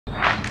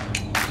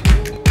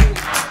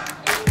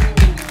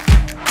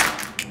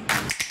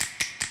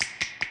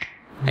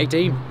Hey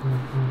team,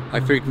 I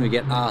frequently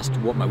get asked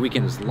what my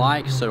weekend is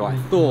like, so I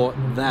thought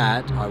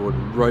that I would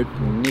rope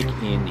Nick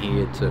in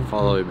here to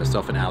follow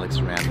myself and Alex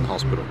around the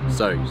hospital.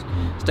 So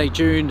stay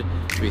tuned,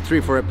 there'll be 3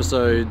 or 4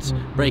 episodes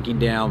breaking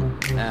down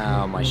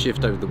my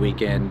shift over the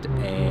weekend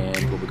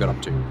and what we got up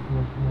to.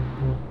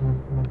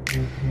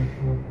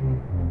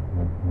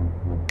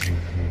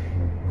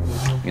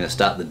 I'm going to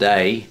start the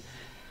day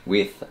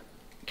with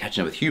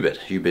catching up with Hubert.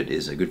 Hubert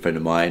is a good friend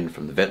of mine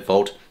from the Vet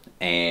Vault,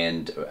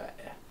 and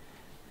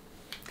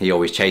he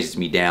always chases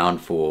me down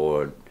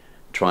for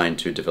trying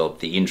to develop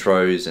the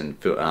intros and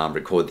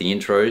record the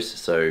intros.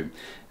 So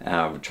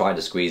I've tried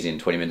to squeeze in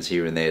 20 minutes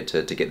here and there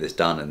to get this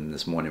done, and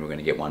this morning we're going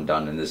to get one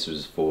done, and this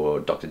was for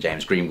Dr.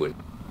 James Greenwood.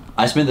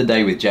 I spent the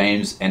day with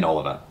James and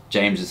Oliver,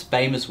 James's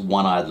famous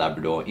one-eyed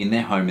Labrador, in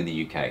their home in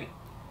the UK.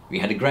 We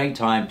had a great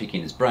time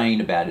picking his brain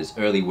about his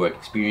early work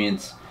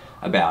experience,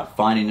 about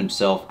finding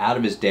himself out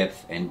of his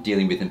depth and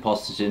dealing with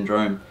imposter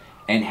syndrome,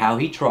 and how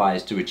he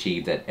tries to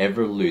achieve that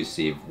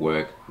ever-elusive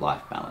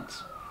work-life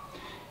balance.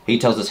 He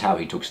tells us how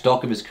he took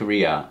stock of his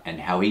career and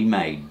how he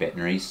made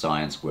veterinary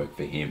science work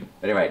for him.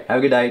 Anyway, have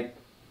a good day.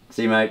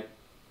 See you, mate.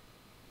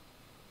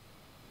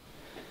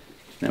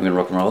 Now we're going to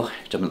rock and roll,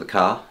 jump into the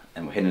car,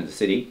 and we'll head into the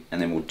city, and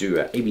then we'll do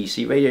an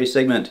ABC radio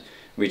segment,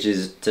 which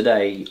is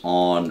today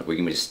on,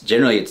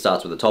 generally it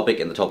starts with a topic,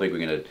 and the topic we're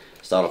going to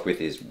start off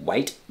with is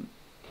weight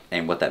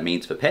and what that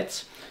means for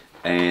pets.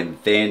 And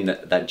then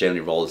that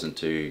generally rolls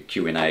into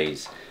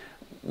Q&As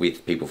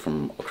with people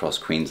from across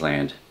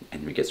Queensland,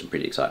 and we get some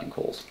pretty exciting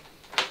calls.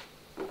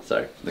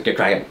 So, let's get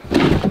cracking.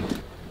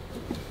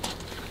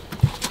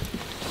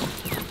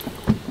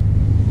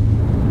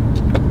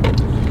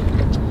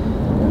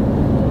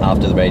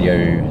 After the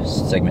radio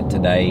segment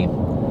today,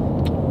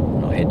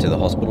 I head to the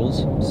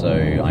hospitals. So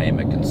I am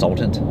a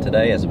consultant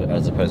today as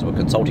opposed to a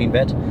consulting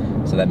vet.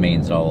 So that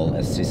means I'll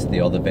assist the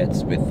other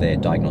vets with their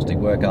diagnostic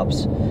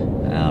workups,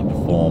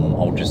 perform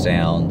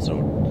ultrasounds,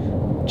 or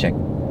check,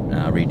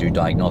 redo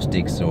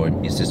diagnostics, or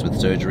assist with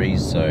surgeries.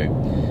 So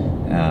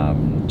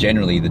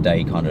generally the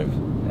day kind of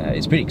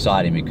it's pretty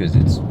exciting because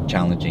it's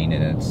challenging,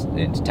 and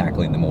it's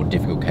tackling the more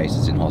difficult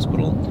cases in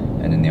hospital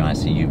and in the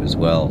ICU as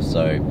well.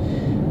 So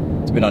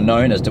it's a bit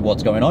unknown as to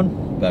what's going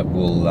on, but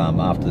we'll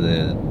after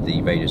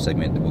the radio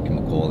segment we'll give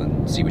them a call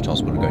and see which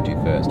hospital to go to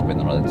first,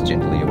 whether or not it's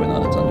gently or whether or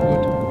not it's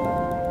Underwood.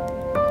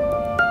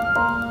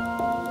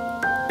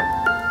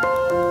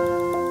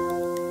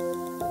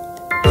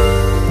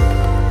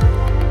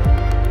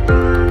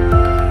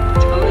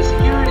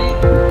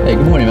 Hey,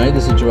 good morning, mate.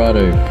 This is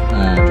Gerardo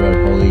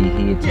Polly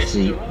here to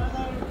see.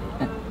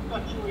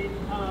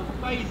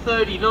 Bay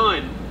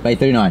 39. Bay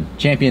 39.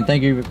 Champion,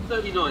 thank you.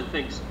 39,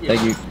 thanks. Yeah.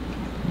 Thank you.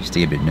 I used to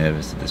get a bit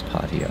nervous at this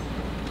part here,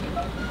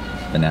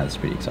 but now it's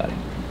pretty exciting.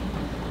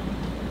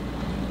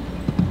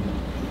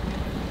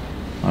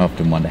 I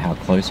often wonder how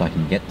close I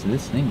can get to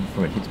this thing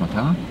before it hits my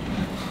car.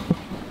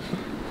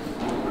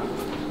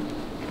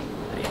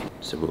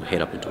 So we'll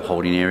head up into a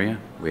holding area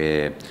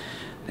where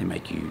they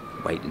make you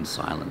wait in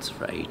silence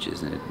for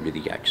ages, and it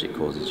really actually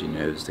causes you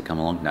nerves to come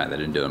along. No, they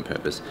didn't do it on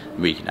purpose.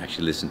 We can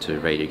actually listen to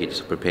radio, get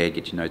yourself prepared,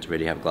 get your notes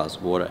ready, have a glass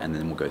of water, and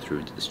then we'll go through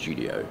into the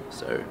studio.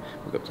 So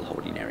we'll go up to the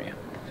holding area.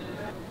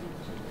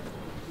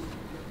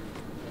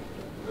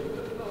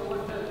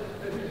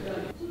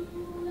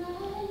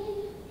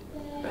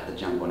 About to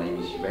jump on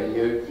ABC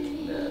Radio.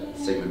 The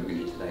segment we're going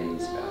to do today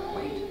is about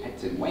weight,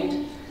 pets and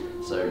weight.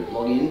 So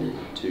log in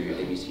to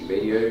ABC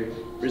Radio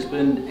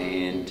Brisbane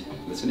and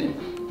listen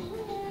in.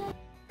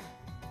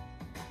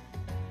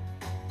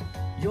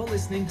 You're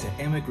listening to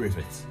Emma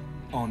Griffiths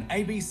on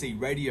ABC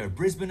Radio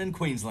Brisbane and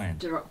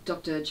Queensland.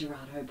 Dr.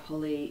 Gerardo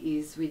Polly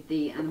is with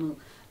the Animal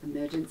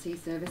Emergency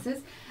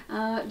Services.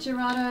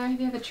 Gerardo, have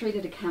you ever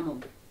treated a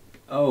camel?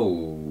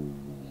 Oh,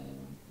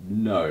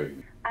 no.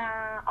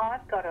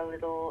 I've got a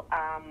little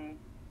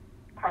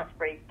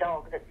crossbreed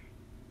dog that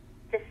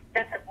just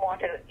doesn't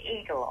want to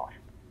eat a lot,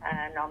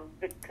 and I'm a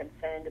bit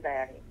concerned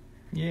about him.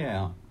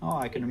 Yeah. Oh,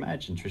 I can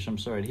imagine, Trish. I'm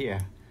sorry to hear.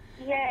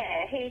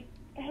 Yeah, he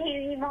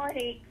might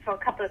eat for a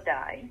couple of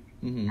days,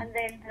 and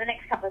then for the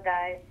next couple of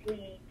days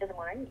he doesn't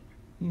want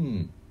to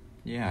eat.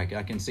 Yeah,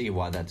 I can see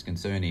why that's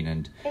concerning.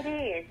 And it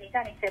is. He's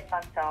only 7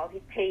 months old.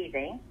 He's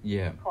teething.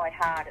 Yeah. Quite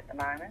hard at the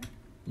moment.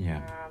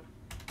 Yeah.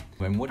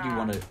 And what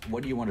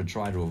you want to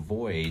try to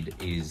avoid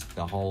is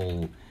the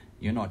whole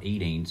you're not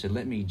eating, so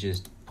let me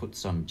just put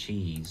some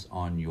cheese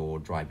on your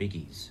dry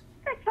biggies.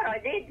 That's what I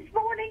did this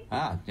morning.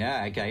 Ah,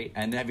 yeah, okay.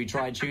 And have you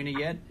tried tuna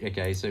yet?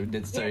 Okay, so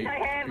Yes, I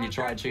have. you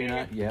tried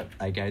tuna? Yep.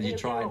 Okay, He'll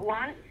do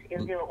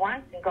it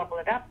once and gobble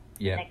it up.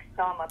 Yeah. Next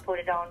time I put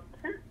it on.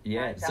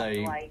 Yeah, that's so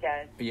the way he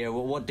goes. Yeah,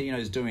 well, what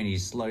Dino's doing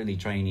is slowly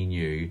training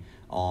you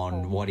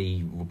on what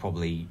he will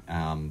probably,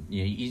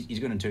 he's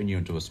going to turn you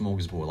into a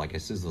smorgasbord, like a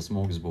sizzler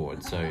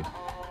smorgasbord. So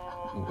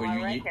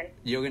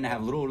you're going to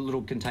have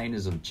little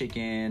containers of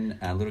chicken,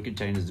 little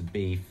containers of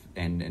beef,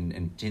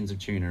 and tins of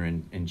tuna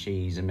and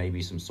cheese, and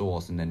maybe some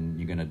sauce, and then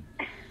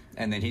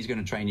he's going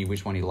to train you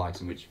which one he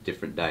likes and which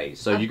different days.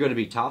 So you're going to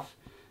be tough,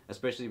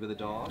 especially with a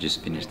dog.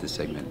 Just finished this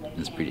segment.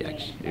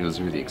 It was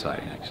really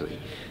exciting, actually.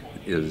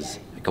 is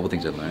a couple of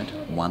things I learned.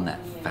 One, that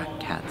fat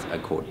cats are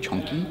called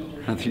chonky.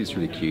 I think it's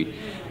really cute.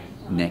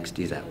 Next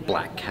is that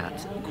black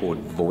cats are called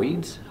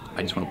voids.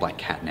 I just want a black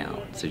cat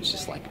now, so it's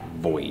just like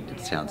void. It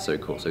sounds so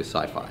cool, so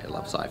sci-fi. I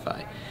love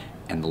sci-fi.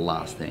 And the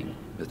last thing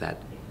was that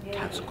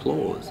cat's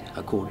claws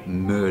are called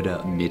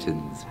murder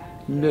mittens.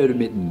 Murder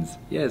mittens.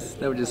 Yes,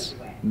 they would just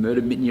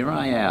murder mitten your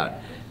eye out.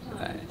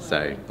 So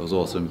it was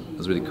awesome. It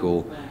was really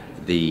cool.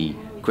 The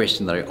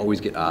question that I always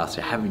get asked,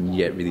 I haven't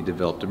yet really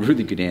developed a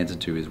really good answer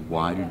to, is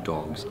why do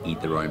dogs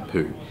eat their own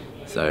poo?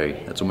 So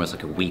that's almost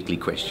like a weekly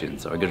question.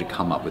 So I got to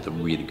come up with a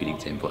really good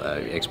example,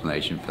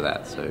 explanation for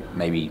that. So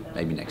maybe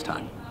next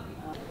time.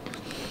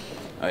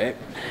 Okay,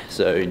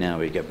 so now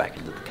we go back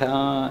into the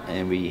car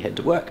and we head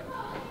to work.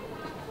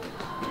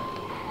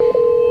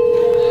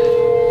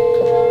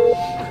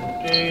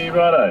 Hey,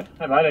 righto.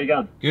 Hey, mate, how you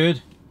going?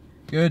 Good,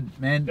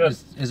 man. Good.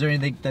 Is there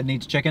anything that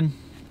needs checking?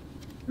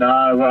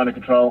 No, we're under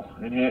control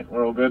in here.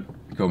 We're all good.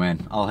 Cool,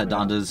 man. I'll head to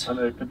Unders.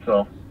 Under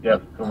control.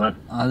 Yep, cool, mate.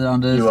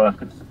 Unders.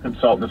 You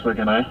consult this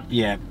weekend, eh?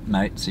 Yeah,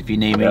 mate. So if you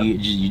need me, Yep.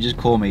 you just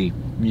call me.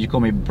 You call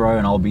me bro,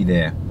 and I'll be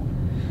there.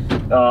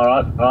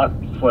 All right,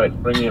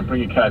 sweet. Bring your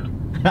cake.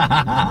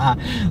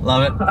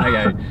 Love it.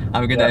 Okay.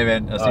 Have a good day,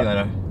 man. I'll see you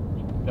later.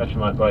 Catch you,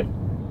 mate. Bye.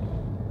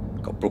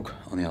 Got Brooke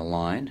on the other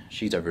line.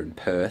 She's over in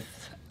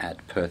Perth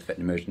at Perth Vet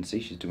Emergency.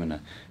 She's doing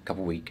a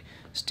couple-week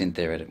stint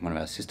there at one of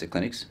our sister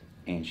clinics,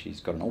 and she's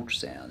got an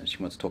ultrasound that she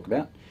wants to talk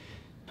about.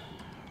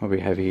 What we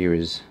have here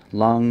is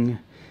lung,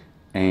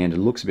 and it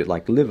looks a bit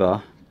like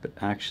liver, but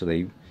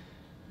actually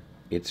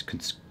it's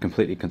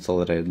completely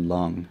consolidated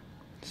lung.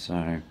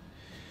 So,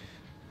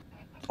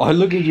 oh,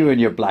 look at you in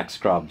your black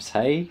scrubs,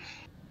 hey?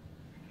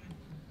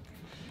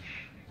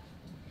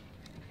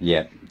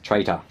 Yeah,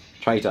 traitor.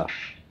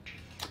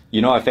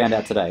 You know, I found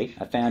out today,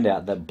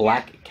 that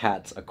black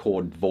cats are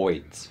called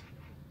voids.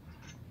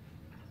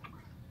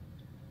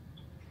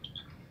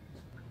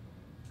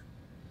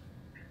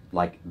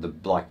 Like the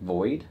black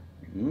void?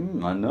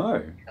 I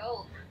know.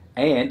 Cool.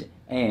 And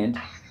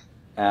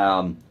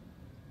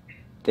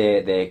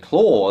their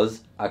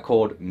claws are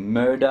called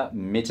murder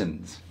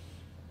mittens.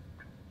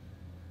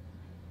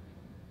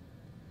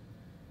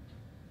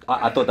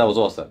 I thought that was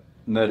awesome.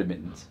 Murder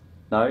mittens.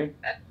 No?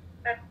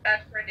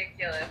 That's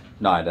ridiculous.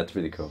 No, that's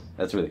really cool.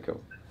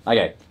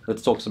 Okay,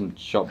 let's talk some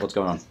shop. What's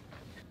going on?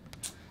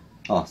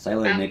 Oh, say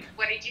hello, Nick.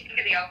 What did you think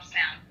of the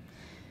ultrasound?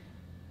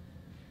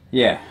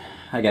 Yeah.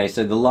 Okay,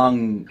 so the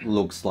lung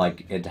looks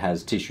like it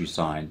has tissue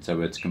sign,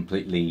 so it's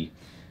completely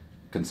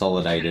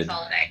consolidated.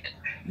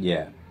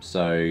 Yeah.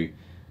 So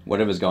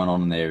whatever's going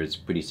on in there is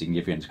pretty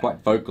significant. It's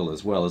quite focal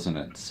as well, isn't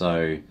it?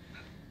 So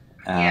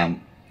Yeah.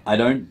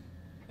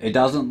 It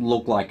doesn't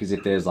look like as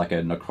if there's like a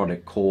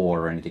necrotic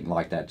core or anything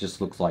like that. It just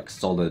looks like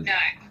solid. No.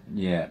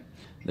 Yeah.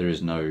 There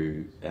is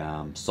no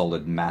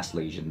solid mass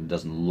lesion. It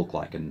doesn't look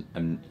like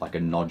like a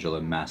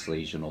nodular mass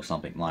lesion or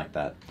something like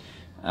that.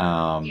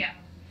 Yeah.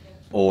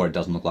 Or it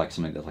doesn't look like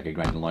something that's like a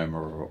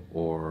granuloma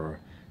or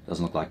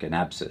doesn't look like an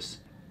abscess.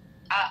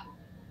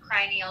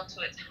 Cranial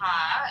to its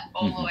heart,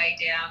 all the way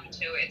down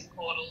to its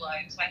caudal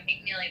lobe. So I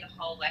think nearly the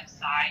whole left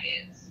side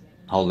is.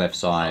 Whole left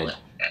side.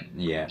 solid.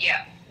 Yeah.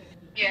 Yeah.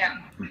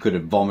 Yeah. Could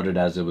have vomited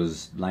as it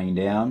was laying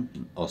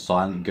down or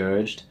silent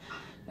gurged.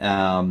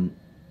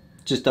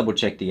 Just double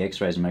check the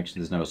x-rays and make sure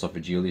there's no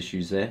esophageal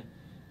issues there.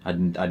 I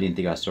didn't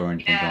think I saw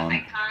anything Yeah, on.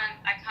 I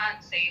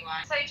can't see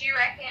one. So do you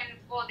reckon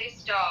for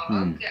this dog,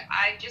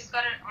 I just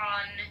got it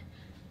on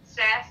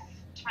Ceph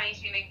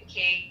 22 mg per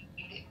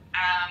kg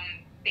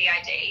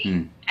BID,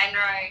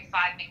 Enro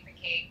 5 mg per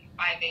kg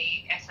IV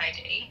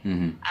SID,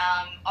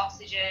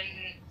 oxygen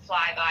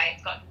flyby.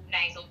 It's got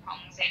nasal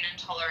prongs in and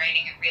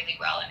tolerating it really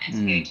well, and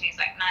SpO2 is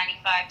like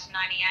 95 to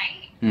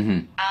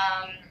 98.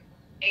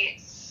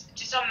 It's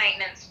just on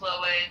maintenance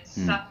fluids,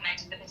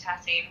 supplemented the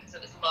potassium because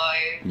it was low.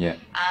 Yeah.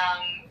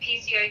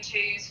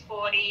 PCO2 is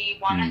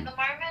 41 at the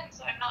moment,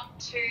 so I'm not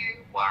too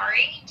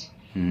worried.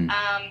 And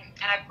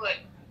I put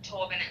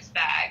Torb in its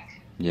bag,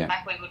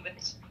 like we would with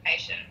the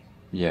patient.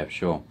 Yeah,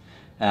 sure.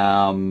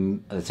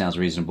 That sounds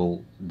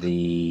reasonable.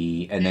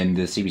 And then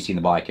the CBC and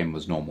the biochem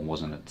was normal,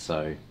 wasn't it?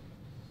 So.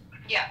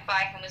 Yeah,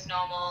 biochem was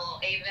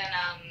normal. Even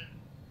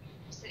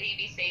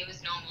CBC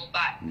was normal,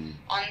 but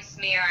on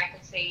smear I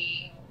could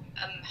see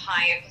a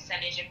higher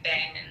percentage of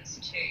bands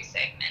too,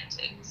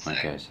 segmented. So.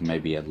 Okay, so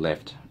maybe at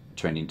left,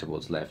 trending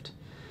towards left.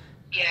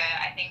 Yeah,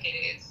 I think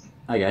it is.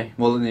 Okay,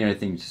 well, the only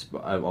thing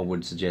I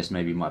would suggest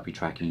maybe might be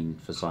tracking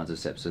for signs of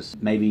sepsis.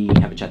 Maybe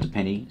have a chat to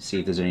Penny, see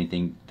if there's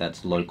anything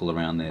that's local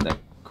around there that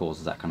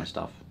causes that kind of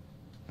stuff.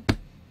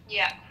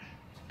 Yeah.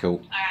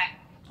 Cool. Alright.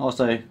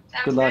 Also, Sounds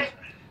good luck. good.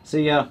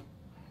 See ya.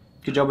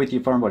 Good job with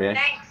your foreign body, eh?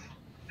 Thanks.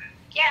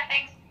 Yeah,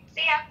 thanks.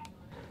 See ya.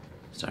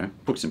 So,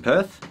 Brooke's in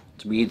Perth.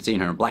 It's weird seeing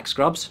her in black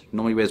scrubs.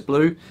 Normally wears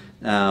blue.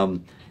 She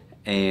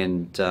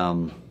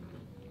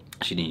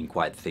didn't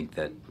quite think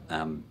that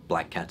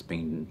black cats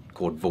being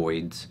called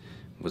voids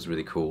was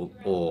really cool,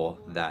 or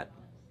that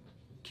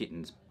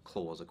kittens'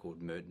 claws are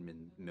called murder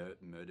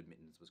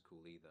mittens was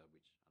cool either.